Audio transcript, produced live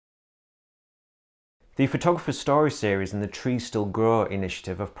The Photographer's Story series and the Trees Still Grow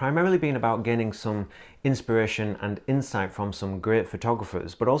initiative have primarily been about gaining some inspiration and insight from some great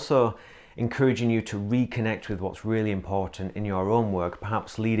photographers, but also encouraging you to reconnect with what's really important in your own work,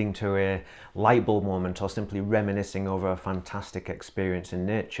 perhaps leading to a light bulb moment or simply reminiscing over a fantastic experience in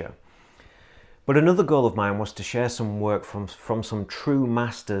nature. But another goal of mine was to share some work from some true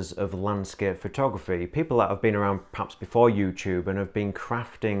masters of landscape photography, people that have been around perhaps before YouTube and have been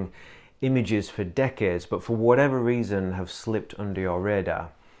crafting images for decades, but for whatever reason have slipped under your radar.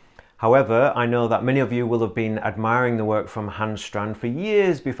 However, I know that many of you will have been admiring the work from HANS Strand for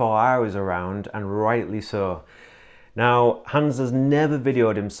years before I was around, and rightly so. Now, Hans has never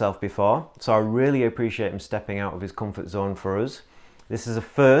videoed himself before, so I really appreciate him stepping out of his comfort zone for us. This is a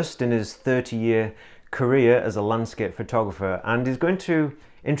first in his 30-year career as a landscape photographer, and he's going to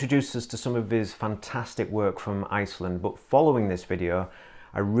introduce us to some of his fantastic work from Iceland. But following this video,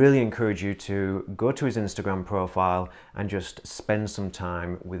 I really encourage you to go to his Instagram profile and just spend some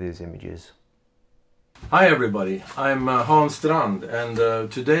time with his images. Hi everybody, I'm Hans Strand, and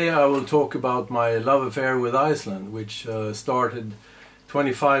today I will talk about my love affair with Iceland, which started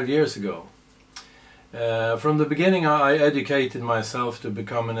 25 years ago. From the beginning I educated myself to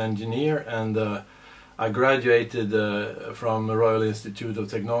become an engineer, and I graduated from the Royal Institute of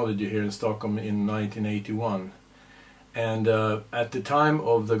Technology here in Stockholm in 1981. And at the time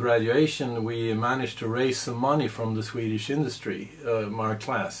of the graduation we managed to raise some money from the Swedish industry, my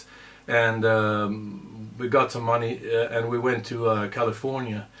class, and we got some money and we went to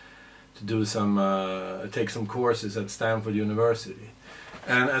California to do take some courses at Stanford University.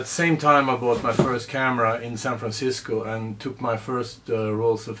 And at the same time I bought my first camera in San Francisco and took my first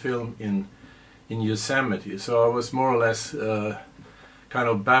rolls of film in Yosemite. So I was more or less kind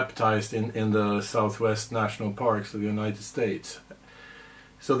of baptized in the Southwest National Parks of the United States.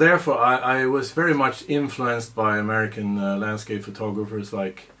 So therefore I was very much influenced by American landscape photographers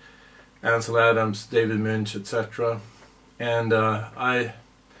like Ansel Adams, David Munch, etc. And I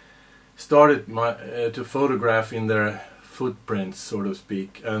started to photograph in their footprints, so to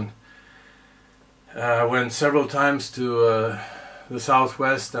speak. And I went several times to the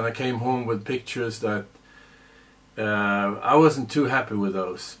Southwest, and I came home with pictures that I wasn't too happy with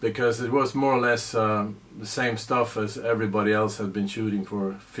those, because it was more or less the same stuff as everybody else had been shooting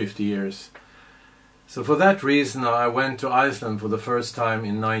for 50 years. So for that reason I went to Iceland for the first time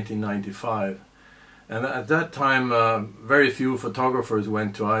in 1995. And at that time very few photographers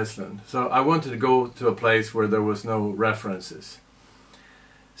went to Iceland. So I wanted to go to a place where there was no references.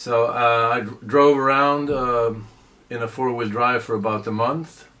 So I drove around in a four-wheel drive for about a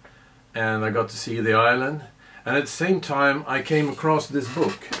month, and I got to see the island. And at the same time I came across this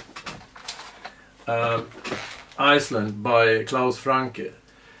book, Iceland by Klaus Franke,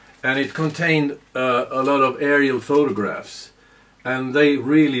 and it contained a lot of aerial photographs, and they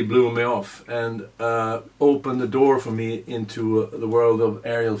really blew me off and opened the door for me into the world of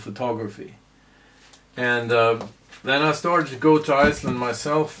aerial photography. And then I started to go to Iceland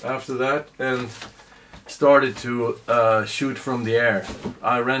myself after that and started to shoot from the air.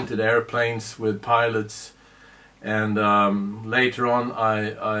 I rented airplanes with pilots. And later on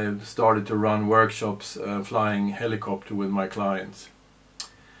I started to run workshops flying helicopter with my clients.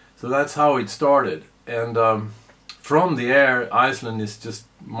 So that's how it started. And from the air, Iceland is just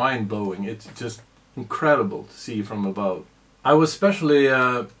mind-blowing. It's just incredible to see from above. I was especially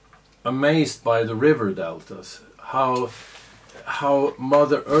amazed by the river deltas, how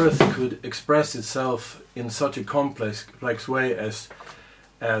Mother Earth could express itself in such a complex way as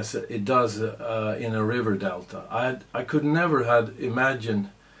it does in a river delta. I could never have imagined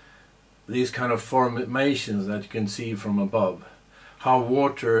these kind of formations that you can see from above. How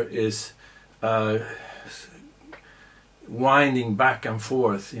water is winding back and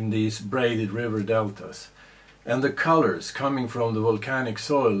forth in these braided river deltas. And the colors coming from the volcanic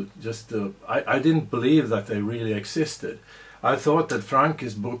soil, I didn't believe that they really existed. I thought that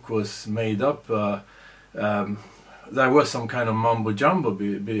Franke's book was made up. There was some kind of mumbo-jumbo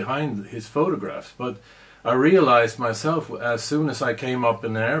behind his photographs, but I realized myself as soon as I came up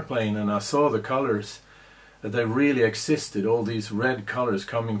in an airplane and I saw the colors, that they really existed, all these red colors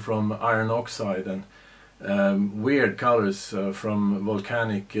coming from iron oxide and weird colors from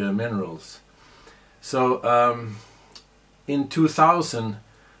volcanic minerals. So in 2000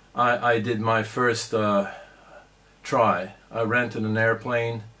 I did my first try. I rented an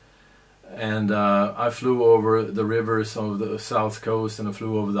airplane, and I flew over the rivers of the south coast, and I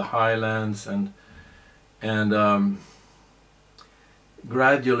flew over the highlands, and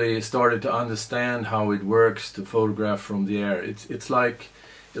gradually started to understand how it works to photograph from the air. It's like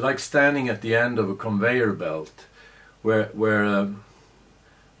like standing at the end of a conveyor belt, where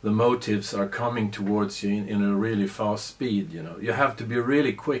the motives are coming towards you in a really fast speed. You know, you have to be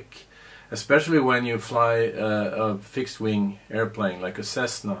really quick, especially when you fly a fixed-wing airplane like a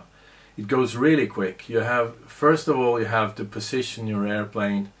Cessna. It goes really quick. You have, first of all, you have to position your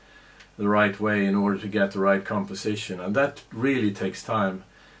airplane the right way in order to get the right composition, and that really takes time.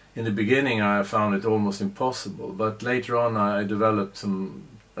 In the beginning I found it almost impossible, but later on I developed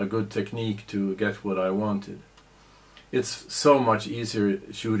a good technique to get what I wanted. It's so much easier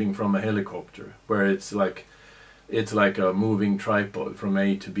shooting from a helicopter, where it's like a moving tripod from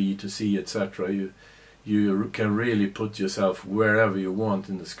A to B to C, etc. You can really put yourself wherever you want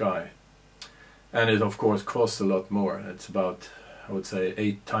in the sky. And it of course costs a lot more. It's about, I would say,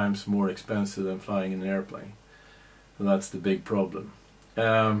 8 times more expensive than flying in an airplane. And that's the big problem.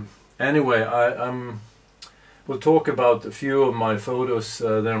 Anyway, we'll talk about a few of my photos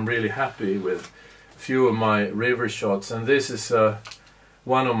that I'm really happy with. A few of my river shots, and this is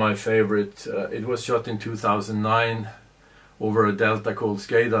one of my favorite. It was shot in 2009 over a delta called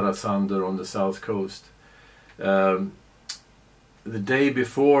Chptrs on the south coast. The day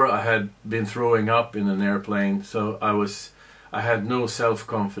before I had been throwing up in an airplane, so I had no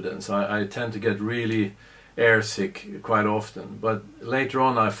self-confidence. I tend to get really airsick quite often, but later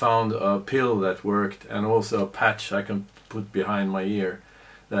on I found a pill that worked, and also a patch I can put behind my ear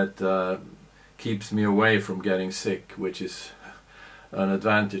that keeps me away from getting sick, which is an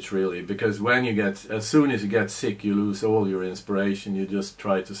advantage really, because when you as soon as you get sick, you lose all your inspiration. You just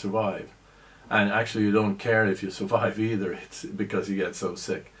try to survive, and actually you don't care if you survive either. It's because you get so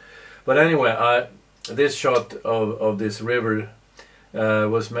sick. But anyway, this shot of this river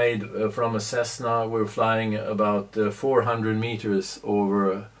was made from a Cessna. We're flying about 400 meters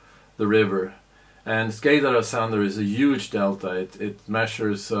over the river, and Chptrs is a huge delta. It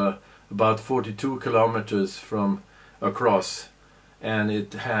measures about 42 kilometers from across, and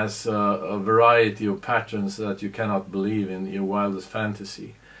it has a variety of patterns that you cannot believe in your wildest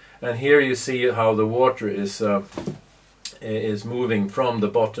fantasy. And here you see how the water is moving from the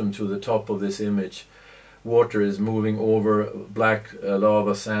bottom to the top of this image. Water is moving over black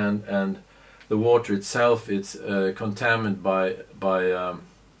lava sand, and the water itself is contaminated by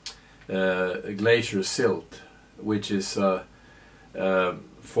glacier silt, which is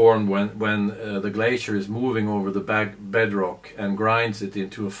formed when the glacier is moving over the bedrock and grinds it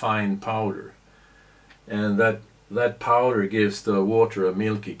into a fine powder, and that powder gives the water a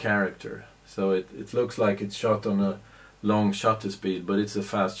milky character. So it looks like it's shot on a long shutter speed, but it's a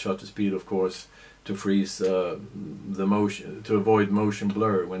fast shutter speed, of course, to freeze the motion, to avoid motion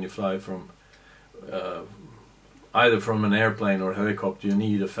blur. When you fly from either from an airplane or helicopter, you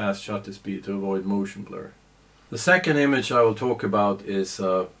need a fast shutter speed to avoid motion blur. The second image I will talk about is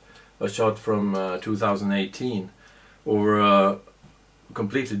a shot from 2018 over a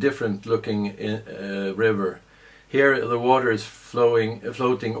completely different looking river. Here the water is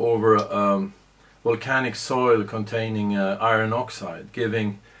floating over volcanic soil containing iron oxide,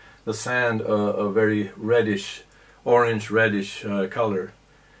 giving the sand a very reddish, orange-reddish color.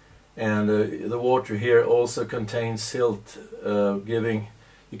 And the water here also contains silt, giving,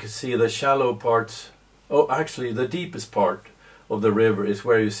 you can see the shallow parts. Oh, actually the deepest part of the river is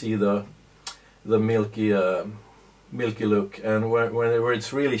where you see the milky look, and where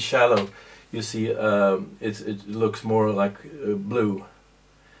it's really shallow, you see it looks more like blue.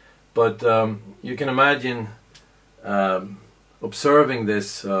 But you can imagine observing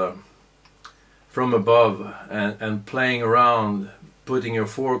this from above and playing around, putting your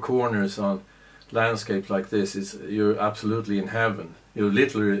four corners on landscapes like this. You're absolutely in heaven. You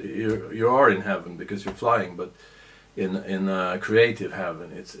are in heaven because you're flying, but in creative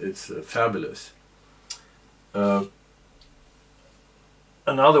heaven. It's fabulous.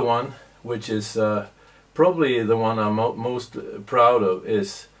 Another one, which is probably the one I'm most proud of,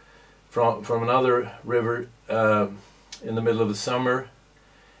 is from another river in the middle of the summer.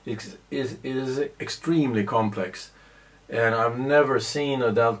 It is extremely complex, and I've never seen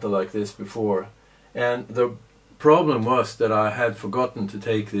a delta like this before. And the problem was that I had forgotten to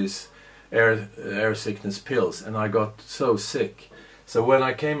take these air sickness pills, and I got so sick. So when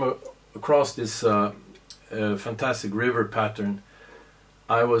I came across this fantastic river pattern,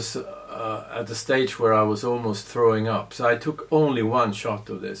 I was at the stage where I was almost throwing up. So I took only one shot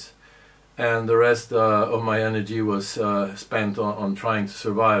of this, and the rest of my energy was spent on trying to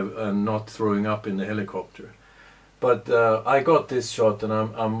survive and not throwing up in the helicopter. But I got this shot, and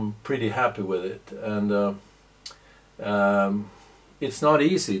I'm pretty happy with it. And it's not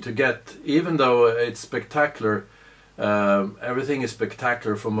easy to get, even though it's spectacular Everything is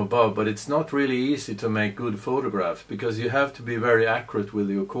spectacular from above, but it's not really easy to make good photographs because you have to be very accurate with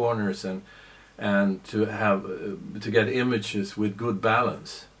your corners and to get images with good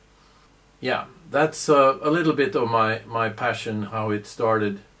balance. Yeah, that's a little bit of my passion, how it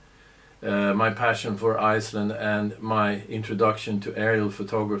started, my passion for Iceland and my introduction to aerial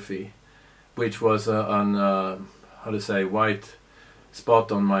photography, which was white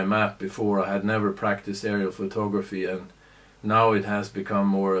spot on my map before. I had never practiced aerial photography, and now it has become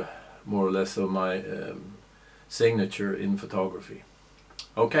more or less of my signature in photography.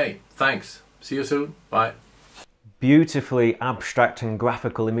 Okay, thanks. See you soon. Bye. Beautifully abstract and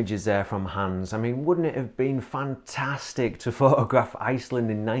graphical images there from Hans. I mean, wouldn't it have been fantastic to photograph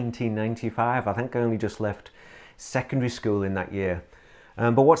Iceland in 1995? I think I only just left secondary school in that year.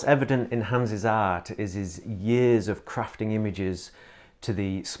 But what's evident in Hans's art is his years of crafting images to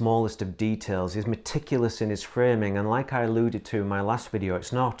the smallest of details. He's meticulous in his framing, and like I alluded to in my last video,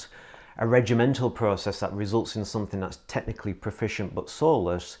 it's not a regimental process that results in something that's technically proficient but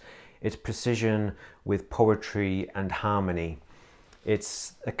soulless. It's precision with poetry and harmony.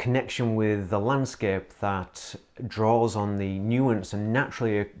 It's a connection with the landscape that draws on the nuance and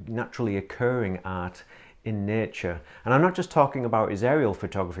naturally occurring art in nature. And I'm not just talking about his aerial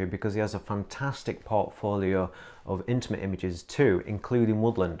photography, because he has a fantastic portfolio of intimate images too, including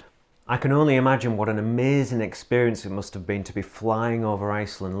woodland. I can only imagine what an amazing experience it must have been to be flying over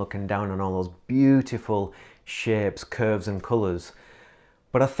Iceland, looking down on all those beautiful shapes, curves and colours.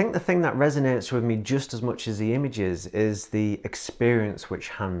 But I think the thing that resonates with me just as much as the images is the experience which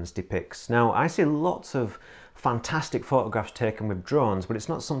Hans depicts. Now, I see lots of fantastic photographs taken with drones, but it's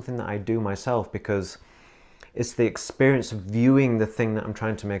not something that I do myself, because it's the experience of viewing the thing that I'm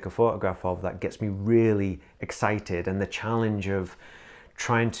trying to make a photograph of that gets me really excited, and the challenge of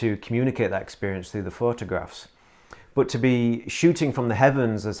trying to communicate that experience through the photographs. But to be shooting from the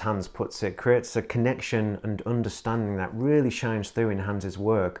heavens, as Hans puts it, creates a connection and understanding that really shines through in Hans's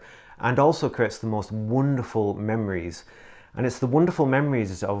work, and also creates the most wonderful memories. And it's the wonderful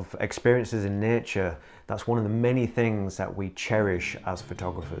memories of experiences in nature that's one of the many things that we cherish as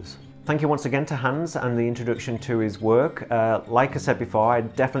photographers. Thank you once again to Hans and the introduction to his work. Like I said before, I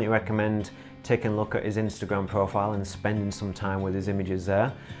definitely recommend taking a look at his Instagram profile and spending some time with his images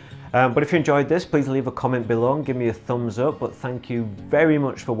there. But if you enjoyed this, please leave a comment below and give me a thumbs up. But thank you very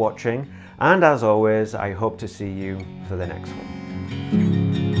much for watching. And as always, I hope to see you for the next one.